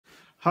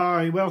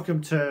Hi,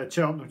 welcome to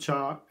Cheltenham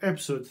Chat,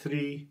 episode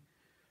 3.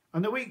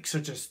 And the weeks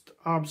are just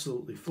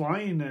absolutely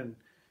flying in.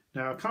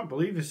 Now, I can't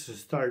believe this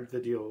is the third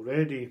video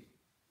already.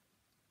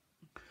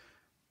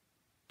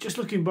 Just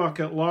looking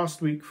back at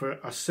last week for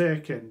a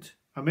second,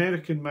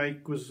 American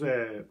Mike was,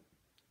 I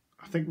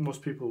think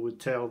most people would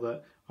tell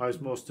that I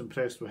was most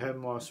impressed with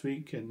him last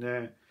week. And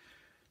the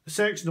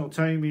sectional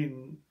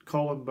timing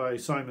column by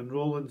Simon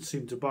Rowland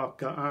seemed to back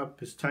that up.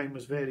 His time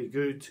was very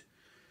good.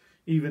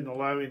 Even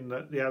allowing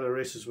that the other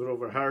races were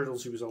over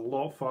hurdles, he was a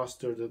lot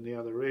faster than the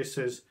other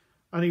races.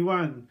 And he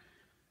won,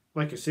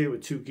 like I say,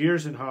 with 2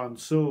 gears in hand.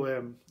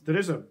 So there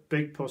is a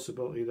big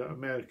possibility that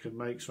American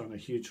Mike's run a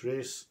huge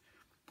race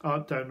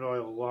at Down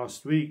Royal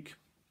last week.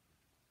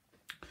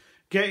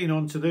 Getting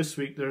on to this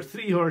week, there are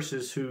 3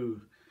 horses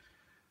who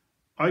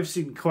I've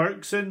seen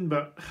quirks in,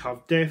 but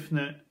have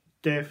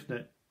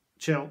definite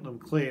Cheltenham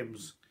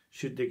claims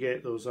should they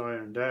get those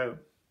ironed out.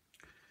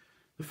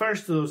 The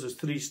first of those is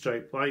 3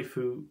 Stripe Life,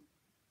 who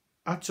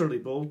utterly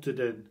bolted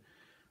in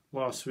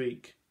last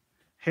week,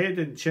 head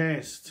and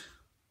chest,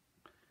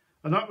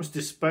 and that was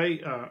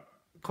despite a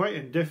quite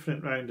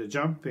indifferent round of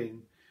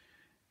jumping.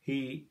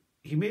 He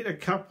made a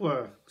couple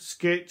of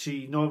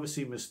sketchy novice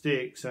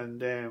mistakes,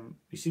 and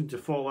he seemed to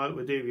fall out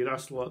with Davy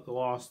Russell at the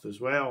last as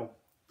well.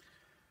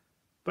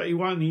 But he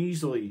won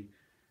easily,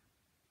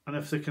 and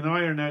if they can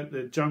iron out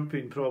the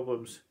jumping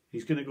problems,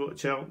 he's going to go to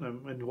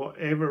Cheltenham in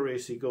whatever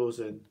race he goes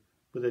in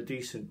with a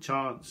decent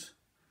chance.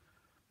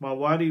 My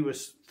worry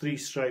with 3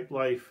 Stripe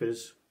Life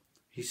is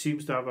he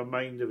seems to have a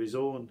mind of his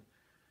own,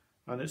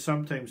 and it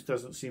sometimes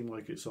doesn't seem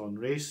like it's on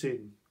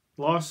racing.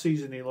 Last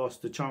season he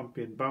lost the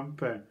champion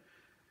bumper.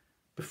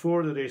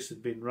 Before the race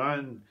had been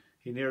run,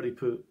 he nearly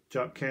put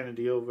Jack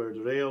Kennedy over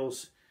the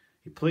rails.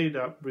 He played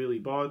up really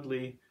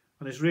badly,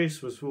 and his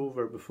race was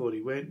over before he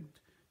went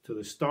to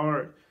the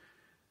start.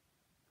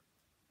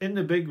 In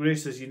the big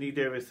races you need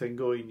everything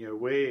going your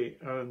way,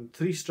 and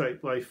 3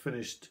 Stripe Life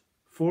finished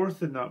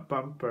 4th in that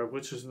bumper,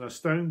 which is an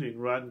astounding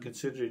run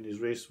considering his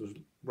race was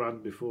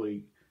run before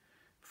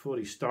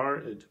he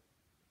started.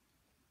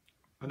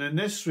 And in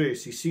this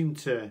race he seemed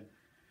to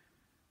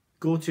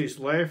go to his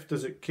left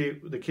as they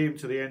came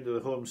to the end of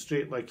the home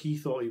straight, like he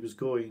thought he was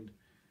going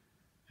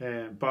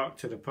back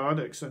to the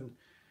paddocks. And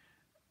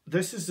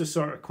this is the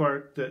sort of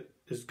quirk that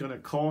is going to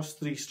cost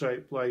 3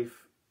 Stripe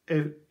Life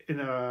in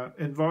an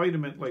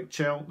environment like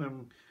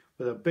Cheltenham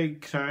with a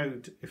big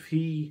crowd. If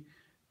he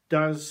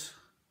does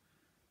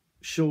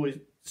show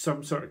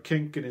some sort of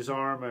kink in his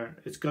armour,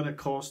 it's going to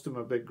cost him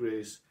a big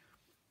race,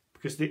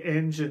 because the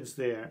engine's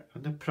there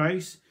and the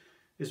price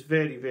is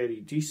very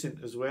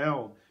decent as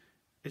well.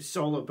 It's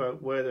all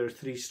about whether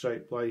 3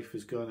 Stripe Life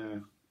is going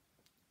to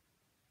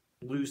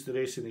lose the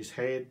race in his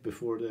head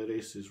before the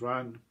race is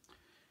run.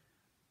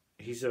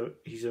 He's a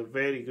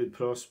very good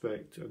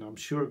prospect, and I'm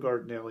sure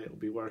Gordon Elliott will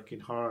be working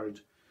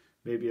hard.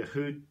 Maybe a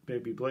hood,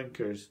 maybe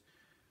blinkers,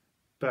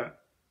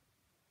 but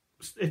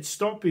it's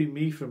stopping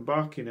me from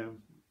backing him.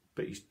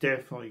 But he's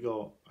definitely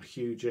got a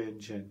huge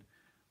engine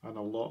and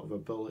a lot of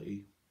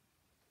ability.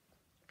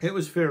 It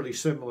was fairly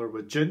similar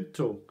with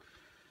Ginto.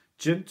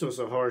 Ginto's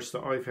a horse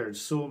that I've heard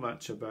so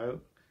much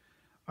about,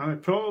 and I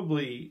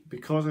probably,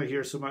 because I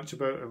hear so much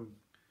about him,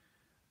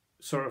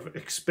 sort of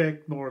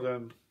expect more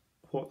than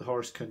what the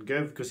horse can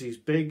give, because he's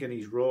big and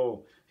he's raw.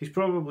 He's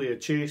probably a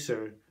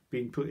chaser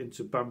being put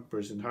into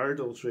bumpers and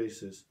hurdles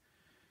races.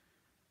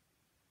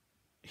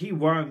 He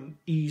won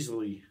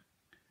easily,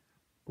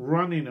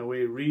 running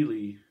away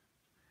really,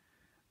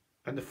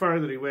 and the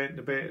further he went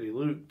the better he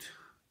looked.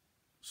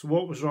 So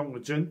what was wrong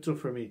with Ginto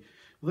for me?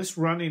 Well, this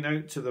running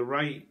out to the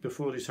right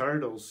before his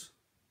hurdles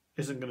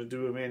isn't going to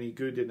do him any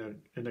good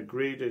in a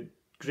grade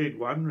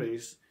 1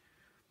 race.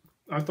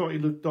 I thought he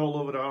looked all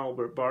over the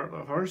Albert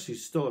Bartlett horse.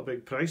 He's still a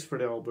big price for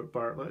the Albert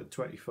Bartlett at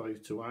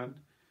 25 to 1.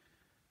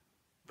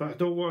 But I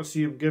don't want to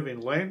see him giving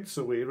lengths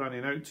away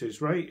running out to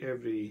his right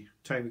every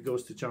time he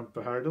goes to jump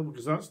a hurdle,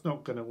 because that's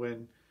not going to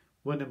win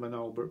him an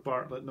Albert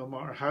Bartlett, no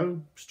matter how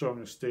strong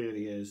a stayer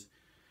he is.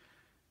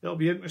 It'll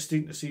be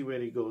interesting to see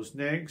where he goes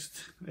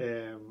next.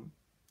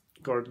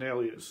 Gordon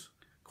Elliott's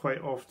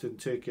quite often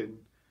taken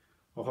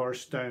a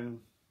horse down,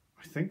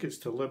 I think it's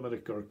to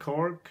Limerick or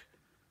Cork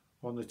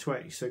on the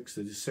 26th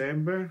of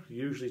December. He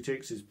usually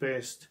takes his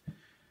best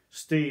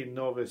staying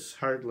novice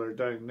hurdler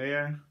down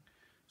there.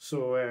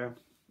 So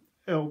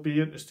it'll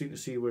be interesting to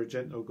see where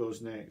Ginto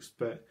goes next.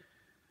 But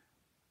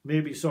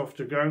maybe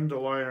softer ground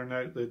will iron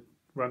out the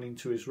running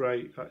to his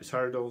right at his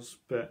hurdles.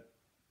 But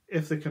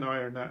if they can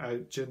iron that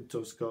out,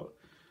 Ginto's got...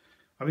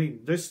 I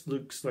mean, this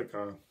looks like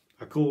a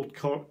gold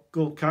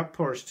cap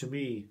horse to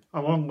me.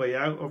 A long way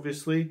out,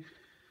 obviously.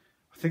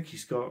 I think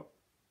he's got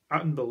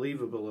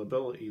unbelievable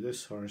ability,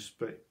 this horse,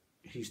 but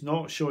he's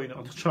not showing it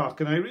on the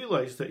track. And I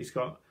realise that he's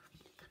got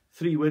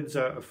 3 wins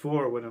out of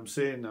 4 when I'm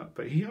saying that,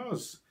 but he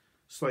has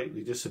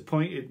slightly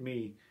disappointed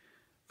me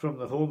from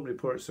the home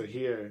reports I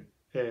hear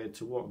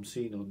to what I'm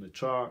seeing on the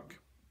track.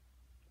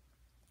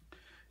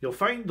 You'll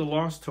find the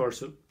last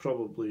horse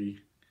probably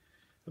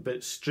a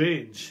bit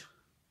strange,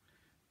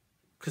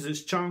 because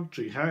it's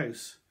Chantry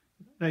House.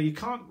 Now, you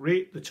can't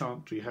rate the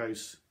Chantry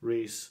House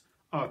race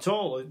at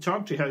all.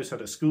 Chantry House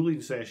had a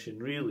schooling session,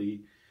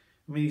 really.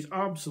 I mean, he's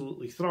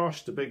absolutely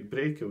thrashed the big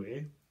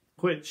breakaway,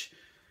 which,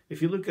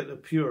 if you look at the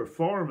pure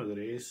form of the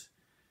race,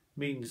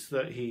 means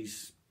that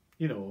he's,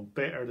 you know,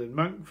 better than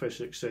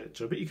Monkfish,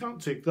 etc. But you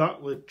can't take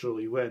that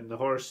literally when the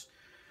horse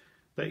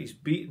that he's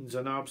beaten's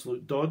an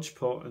absolute dodge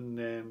pot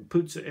and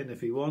puts it in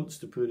if he wants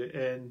to put it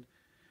in.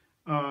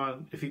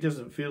 And if he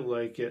doesn't feel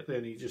like it,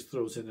 then he just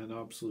throws in an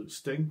absolute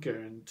stinker.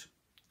 And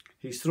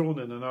he's thrown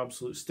in an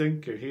absolute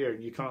stinker here,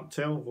 and you can't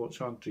tell what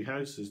Chantry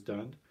House has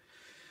done.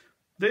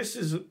 This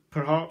is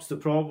perhaps the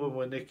problem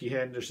with Nicky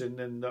Henderson,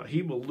 in that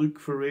he will look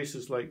for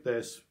races like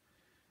this.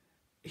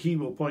 He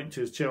will point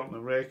to his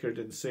Cheltenham record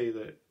and say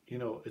that, you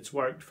know, it's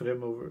worked for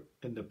him over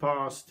in the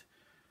past.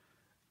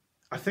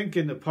 I think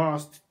in the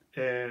past,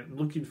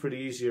 looking for the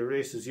easier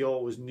races, he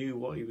always knew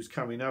what he was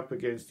coming up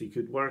against. He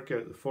could work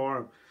out the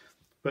form.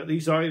 But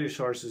these Irish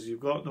horses, you've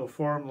got no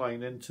form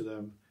line into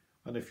them.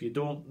 And if you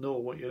don't know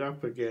what you're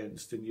up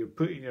against and you're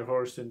putting your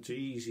horse into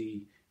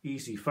easy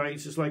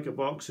fights, it's like a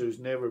boxer who's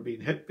never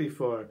been hit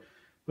before.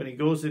 When he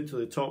goes into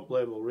the top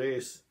level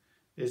race,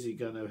 is he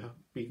going to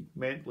be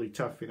mentally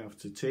tough enough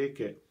to take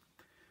it?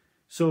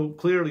 So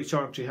clearly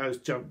Chantry House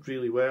jumped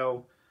really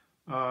well,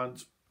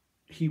 and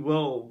he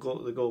will go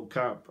to the Gold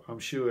Cup, I'm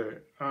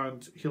sure,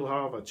 and he'll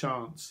have a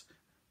chance.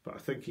 But I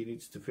think he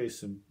needs to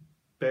face some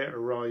better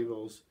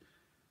rivals,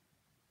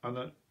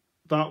 and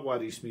that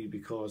worries me,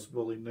 because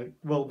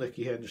will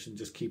Nicky Henderson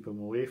just keep him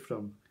away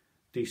from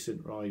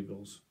decent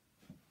rivals?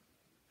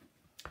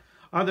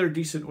 Other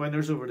decent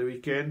winners over the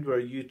weekend were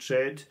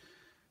Utrecht,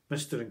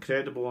 Mr.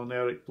 Incredible and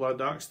Eric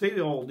Bloodaxe. They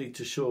all need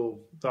to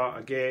show that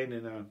again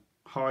in a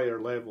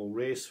higher level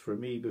race for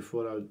me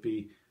before I would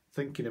be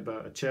thinking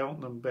about a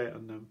Cheltenham bet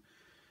on them.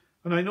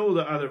 And I know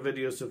that other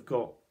videos have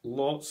got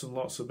lots and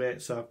lots of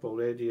bets up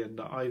already and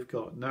that I've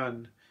got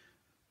none.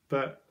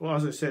 But well,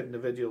 as I said in the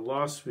video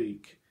last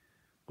week,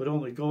 we're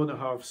only going to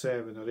have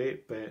 7 or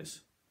 8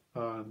 bets.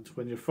 And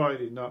when you're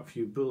firing that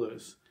few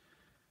bullets,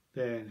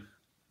 then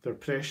they're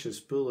precious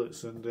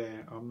bullets, and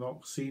I'm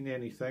not seeing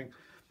anything.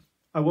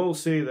 I will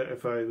say that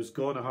if I was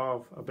going to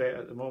have a bet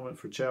at the moment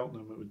for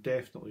Cheltenham, it would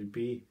definitely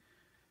be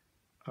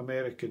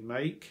American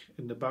Mike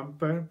in the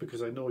bumper,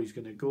 because I know he's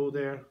going to go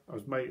there. I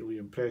was mightily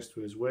impressed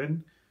with his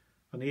win.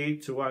 And the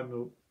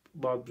 8-1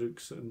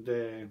 Ladbrokes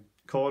and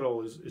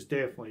Coral is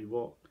definitely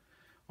what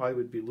I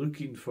would be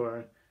looking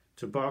for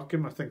to back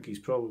him. I think he's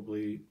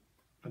probably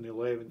an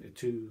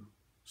 11-2,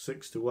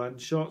 6-1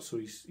 shot, so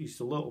he's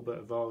a little bit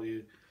of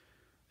value.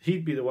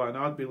 He'd be the one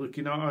I'd be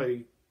looking at.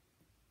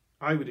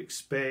 I would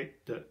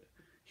expect that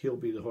he'll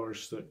be the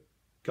horse that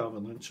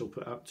Gavin Lynch will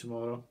put up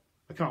tomorrow.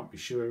 I can't be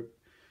sure.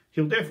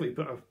 He'll definitely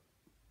put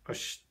a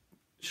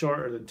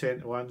shorter than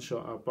 10-1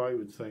 shot up, I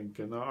would think,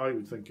 and I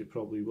would think it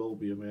probably will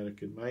be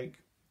American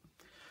Mike.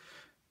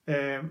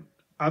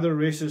 Other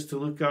races to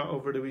look at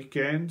over the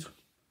weekend.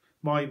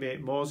 My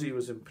Mate Mozzie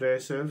was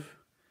impressive.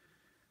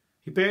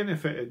 He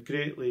benefited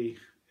greatly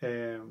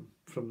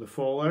from the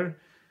faller.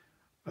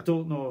 I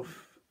don't know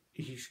if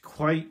he's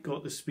quite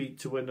got the speed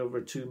to win over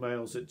 2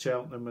 miles at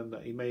Cheltenham, and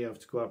that he may have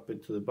to go up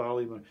into the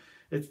Ballymore.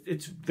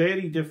 It's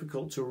very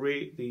difficult to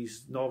rate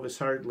these novice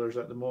hurdlers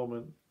at the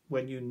moment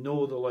when you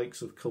know the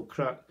likes of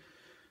Kilcrut,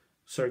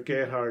 Sir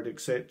Gerhard,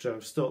 etc.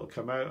 have still to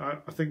come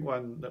out. I think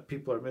one that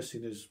people are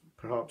missing is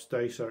perhaps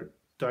Dysart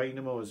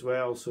Dynamo as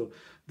well. So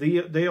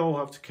they all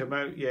have to come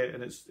out yet,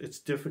 and it's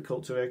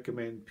difficult to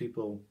recommend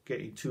people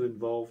getting too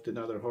involved in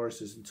other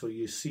horses until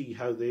you see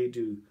how they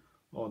do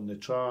on the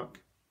track.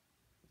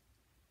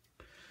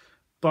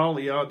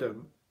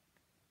 Ballyadam,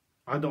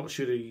 I'm not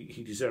sure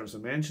he deserves a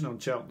mention on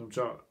Cheltenham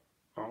track.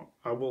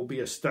 I will be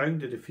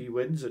astounded if he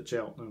wins at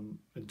Cheltenham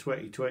in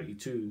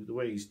 2022, the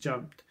way he's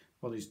jumped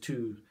on his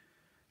 2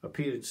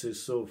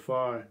 appearances so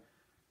far.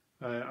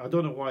 I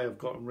don't know why I've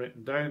got him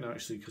written down,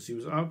 actually, because he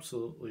was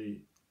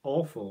absolutely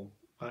awful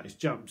at his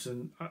jumps.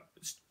 And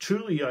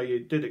truly, I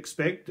did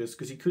expect this,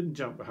 because he couldn't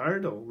jump a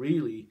hurdle,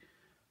 really.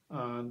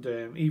 And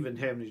even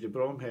Henry de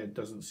Bromhead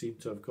doesn't seem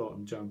to have got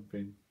him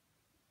jumping.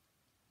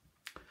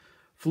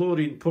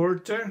 Florine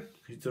Porter,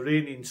 he's the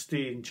reigning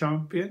staying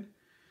champion.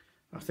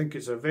 I think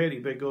it's a very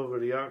big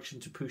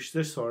overreaction to push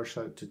this horse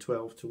out to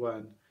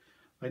 12-1.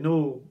 I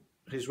know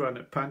his run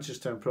at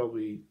Punchestown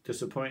probably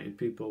disappointed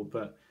people,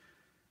 but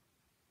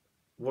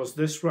was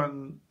this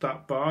run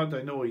that bad?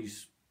 I know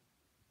he's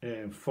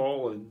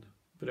fallen,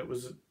 but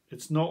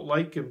it's not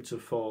like him to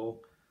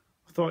fall.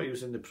 I thought he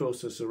was in the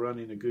process of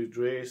running a good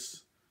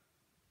race.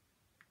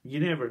 You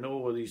never know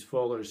with these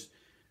fallers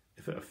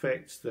if it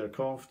affects their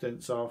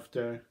confidence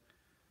after.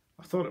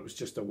 I thought it was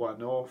just a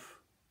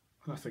one-off,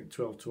 and I think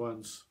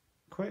 12-1's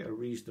quite a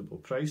reasonable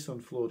price on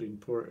Florine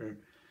Porter.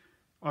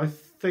 I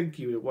think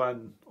he would have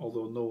won,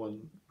 although no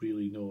one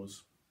really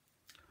knows.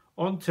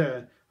 On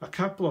to a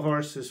couple of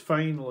horses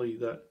finally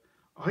that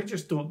I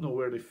just don't know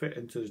where they fit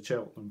into the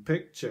Cheltenham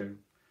picture.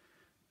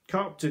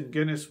 Captain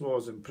Guinness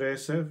was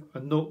impressive,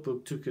 and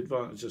Notebook took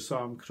advantage of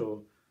Sam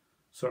Crow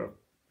sort of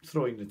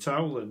throwing the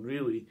towel in,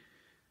 really.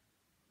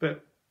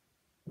 But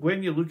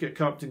when you look at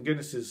Captain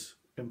Guinness's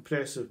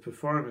impressive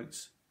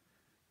performance,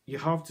 you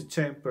have to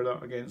temper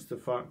that against the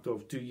fact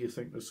of, do you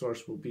think this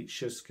horse will beat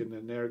Shiskin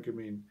and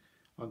Nergamine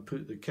and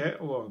put the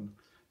kettle on?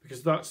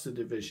 Because that's the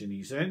division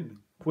he's in.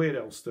 Where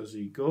else does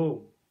he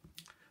go?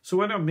 So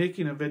when I'm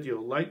making a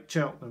video like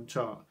Cheltenham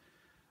Chat,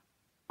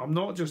 I'm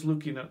not just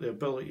looking at the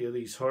ability of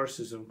these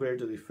horses and where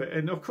do they fit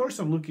in. Of course,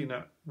 I'm looking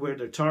at where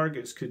their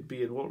targets could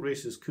be and what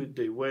races could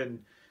they win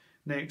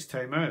next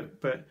time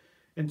out. But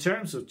in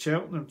terms of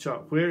Cheltenham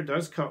Chat, where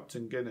does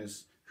Captain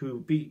Guinness,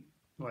 who beat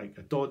like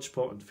a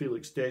Dodgepot and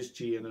Felix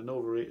Desjy and an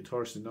overrated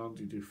horse in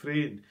Andy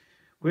Dufresne,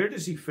 where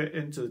does he fit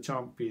into the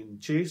champion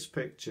chase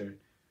picture?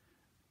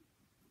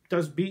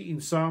 Does beating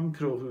Sam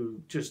Crow,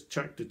 who just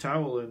chucked the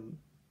towel and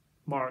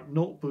marked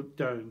Notebook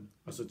down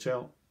as a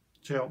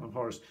Cheltenham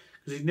horse,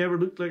 because he's never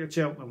looked like a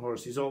Cheltenham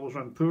horse. He's always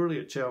run poorly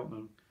at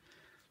Cheltenham.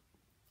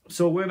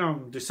 So when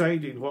I'm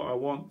deciding what I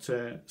want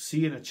to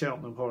see in a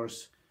Cheltenham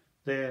horse,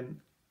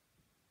 then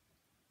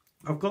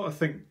I've got to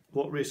think,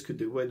 what race could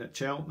they win at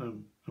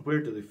Cheltenham and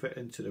where do they fit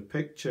into the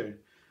picture?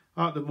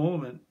 At the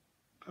moment,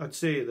 I'd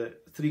say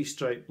that Three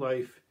Stripe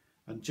Life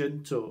and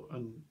Ginto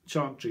and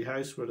Chantry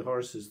House were the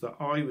horses that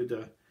I would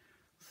have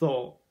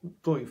thought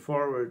going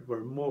forward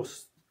were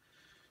most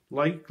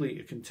likely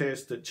to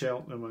contest at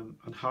Cheltenham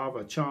and have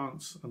a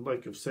chance. And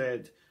like I've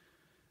said,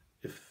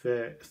 if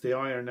they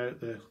iron out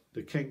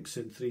the kinks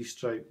in Three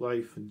Stripe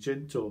Life and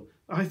Ginto,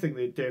 I think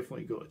they'd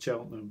definitely go to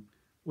Cheltenham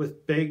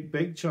with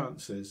big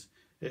chances.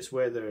 It's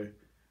whether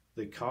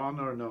they can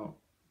or not.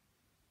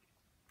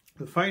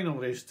 The final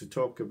race to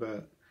talk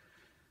about,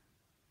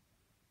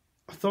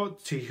 I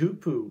thought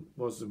Tehupu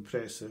was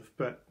impressive,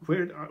 but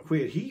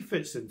where he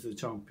fits into the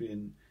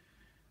champion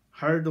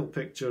hurdle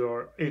picture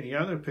or any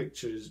other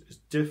picture is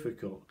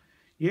difficult.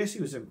 Yes,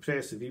 he was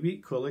impressive. He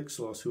beat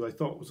Quilixlos, who I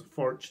thought was a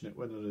fortunate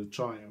winner of the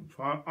Triumph.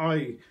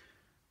 I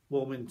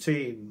will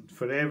maintain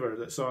forever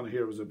that Sana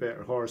here was a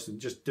better horse and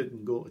just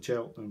didn't go to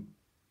Cheltenham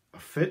a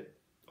fit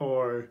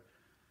or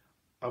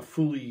a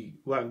fully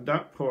wound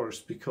up horse,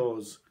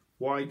 because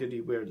why did he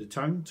wear the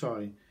tongue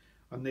tie?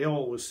 And they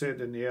always said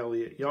in the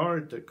Elliott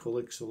Yard that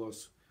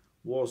Quilixlos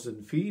was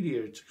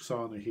inferior to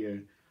Sana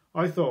here.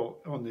 I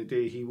thought on the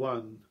day he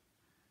won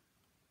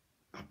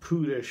a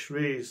poorish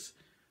race,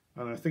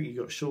 and I think he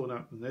got shown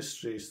up in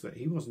this race that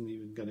he wasn't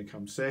even going to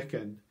come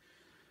second.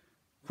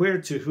 Where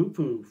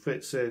Tehupu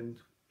fits in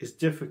is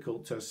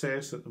difficult to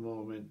assess at the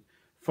moment.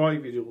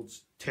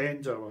 5-year-olds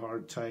tend to have a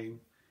hard time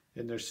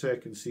in their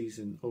second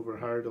season over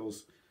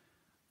hurdles.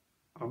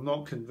 I'm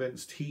not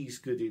convinced he's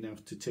good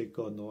enough to take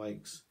on the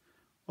likes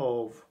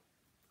of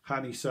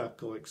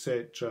Honeysuckle,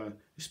 etc.,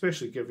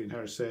 especially giving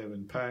her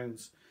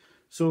 £7.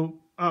 So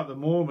at the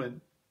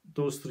moment,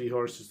 those three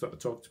horses that I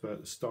talked about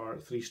at the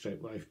start, Three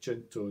Stripe Life,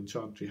 Ginto and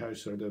Chantry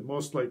House, are the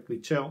most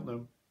likely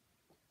Cheltenham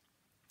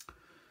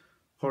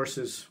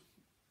horses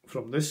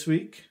from this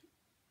week.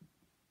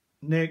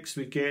 Next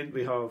weekend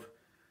we have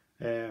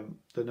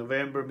the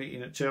November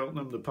meeting at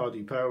Cheltenham, the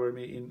Paddy Power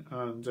meeting,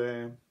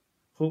 and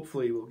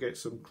hopefully we'll get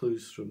some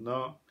clues from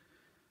that,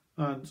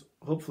 and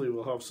hopefully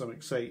we'll have some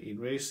exciting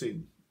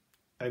racing.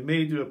 I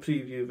may do a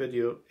preview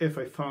video if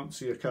I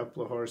fancy a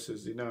couple of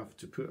horses enough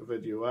to put a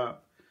video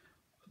up.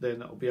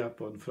 Then it'll be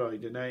up on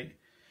Friday night.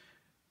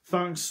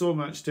 Thanks so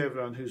much to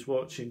everyone who's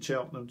watching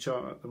Cheltenham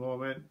Chat at the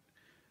moment.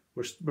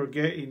 We're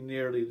getting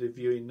nearly the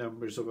viewing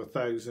numbers of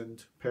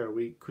 1,000 per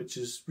week, which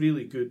is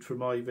really good for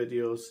my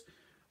videos.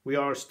 We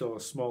are still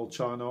a small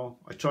channel.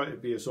 I try to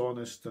be as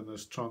honest and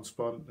as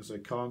transparent as I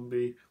can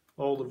be.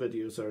 All the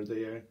videos are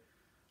there.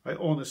 I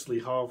honestly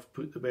have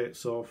put the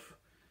bets off.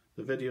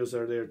 The videos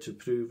are there to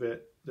prove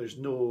it. There's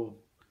no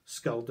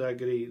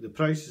skullduggery. The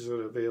prices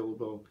are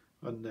available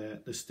and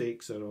the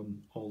stakes are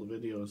on all the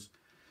videos.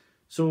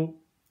 So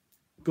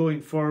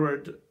going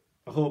forward,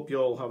 I hope you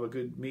all have a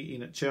good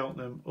meeting at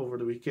Cheltenham over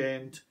the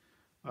weekend.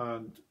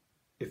 And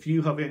if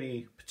you have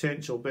any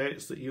potential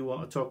bets that you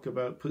want to talk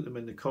about, put them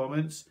in the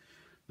comments.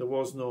 There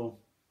was no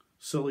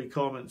silly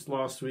comments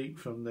last week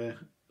from the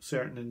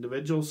certain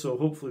individuals, so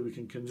hopefully we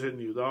can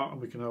continue that and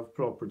we can have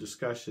proper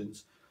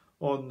discussions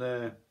on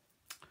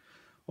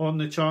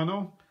the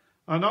channel.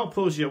 And I'll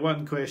pose you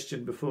one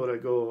question before I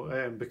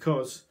go,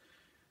 because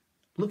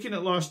looking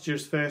at last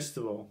year's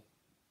festival,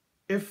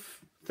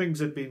 if things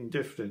had been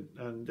different,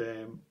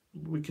 and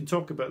we can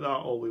talk about that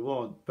all we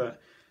want,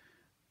 but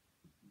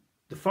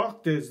the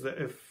fact is that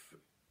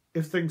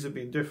if things had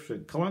been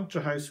different,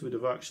 Calantra House would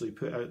have actually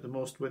put out the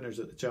most winners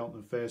at the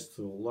Cheltenham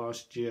Festival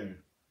last year,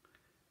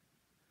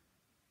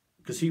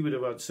 because he would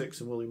have had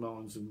 6 and Willie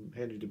Mullins and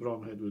Henry de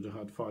Bromhead would have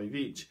had 5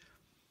 each.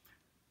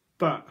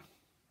 But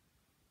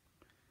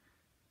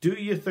do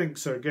you think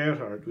Sir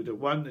Gerhard would have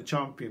won the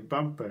champion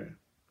bumper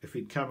if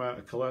he'd come out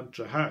of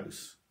Calantra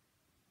House?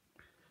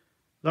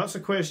 That's a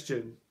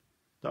question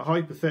that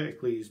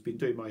hypothetically has been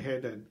doing my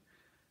head in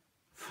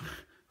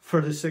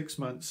for the 6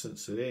 months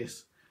since the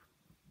race.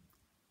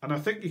 And I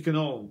think you can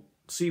all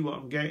see what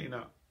I'm getting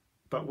at.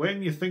 But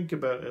when you think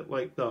about it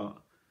like that,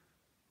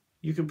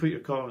 you can put your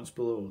comments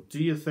below.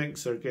 Do you think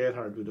Sir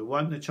Gerhard would have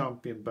won the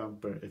champion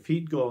bumper if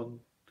he'd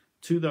gone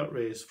to that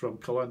race from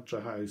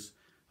Culantry House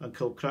and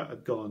Kilcrat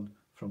had gone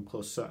from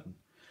Close Sutton.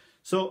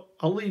 So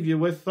I'll leave you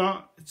with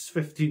that. It's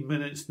 15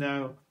 minutes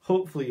now.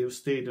 Hopefully you've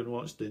stayed and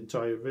watched the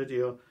entire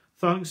video.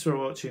 Thanks for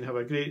watching. Have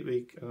a great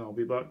week and I'll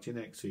be back to you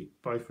next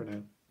week. Bye for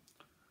now.